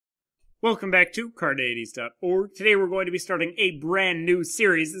Welcome back to Carneades.org. Today we're going to be starting a brand new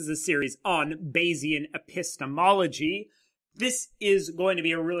series. This is a series on Bayesian Epistemology. This is going to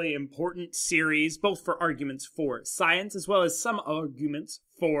be a really important series, both for arguments for science as well as some arguments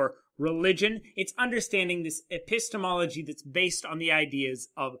for religion. It's understanding this epistemology that's based on the ideas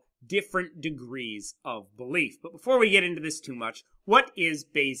of different degrees of belief. But before we get into this too much, what is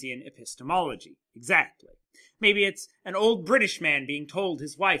Bayesian epistemology exactly? Maybe it's an old British man being told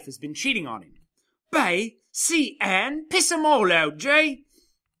his wife has been cheating on him. Bay, see Anne, piss 'em all out, Jay.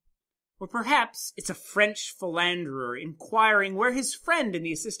 Or perhaps it's a French philanderer inquiring where his friend and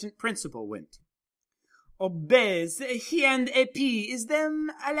the assistant principal went. Obèse, rien épi, is them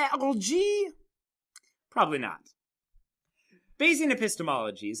à la orgie? Probably not. Bayesian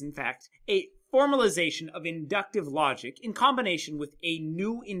epistemology is, in fact, a formalization of inductive logic in combination with a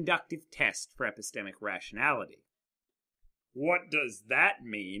new inductive test for epistemic rationality. What does that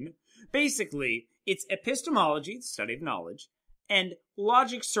mean? Basically, it's epistemology, the study of knowledge, and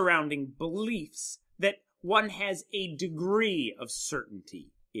logic surrounding beliefs that one has a degree of certainty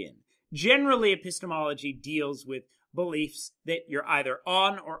in. Generally, epistemology deals with beliefs that you're either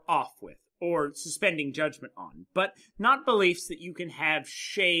on or off with, or suspending judgment on, but not beliefs that you can have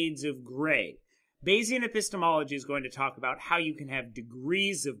shades of gray. Bayesian epistemology is going to talk about how you can have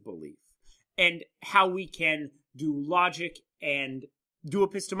degrees of belief and how we can do logic and do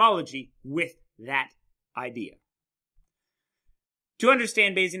epistemology with that idea. To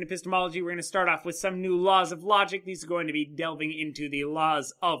understand Bayesian epistemology, we're going to start off with some new laws of logic. These are going to be delving into the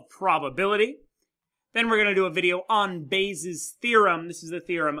laws of probability. Then we're going to do a video on Bayes' theorem. This is a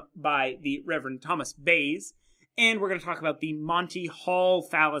theorem by the Reverend Thomas Bayes. And we're going to talk about the Monty Hall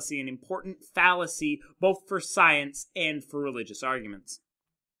fallacy, an important fallacy both for science and for religious arguments.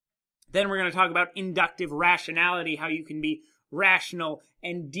 Then we're going to talk about inductive rationality, how you can be rational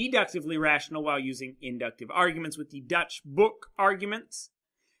and deductively rational while using inductive arguments with the Dutch book arguments.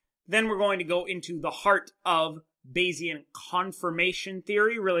 Then we're going to go into the heart of Bayesian confirmation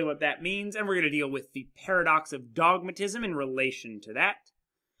theory, really what that means, and we're going to deal with the paradox of dogmatism in relation to that.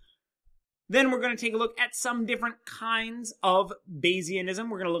 Then we're going to take a look at some different kinds of Bayesianism.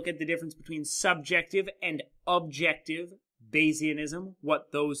 We're going to look at the difference between subjective and objective Bayesianism,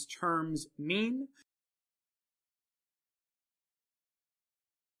 what those terms mean.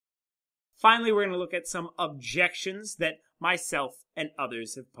 Finally, we're going to look at some objections that myself and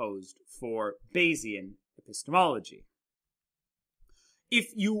others have posed for Bayesian epistemology.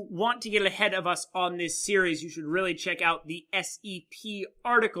 If you want to get ahead of us on this series, you should really check out the SEP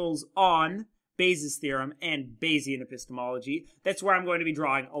articles on Bayes' theorem and Bayesian epistemology. That's where I'm going to be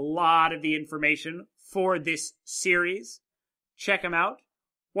drawing a lot of the information for this series. Check them out.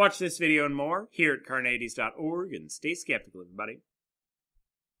 Watch this video and more here at Carneades.org, and stay skeptical, everybody.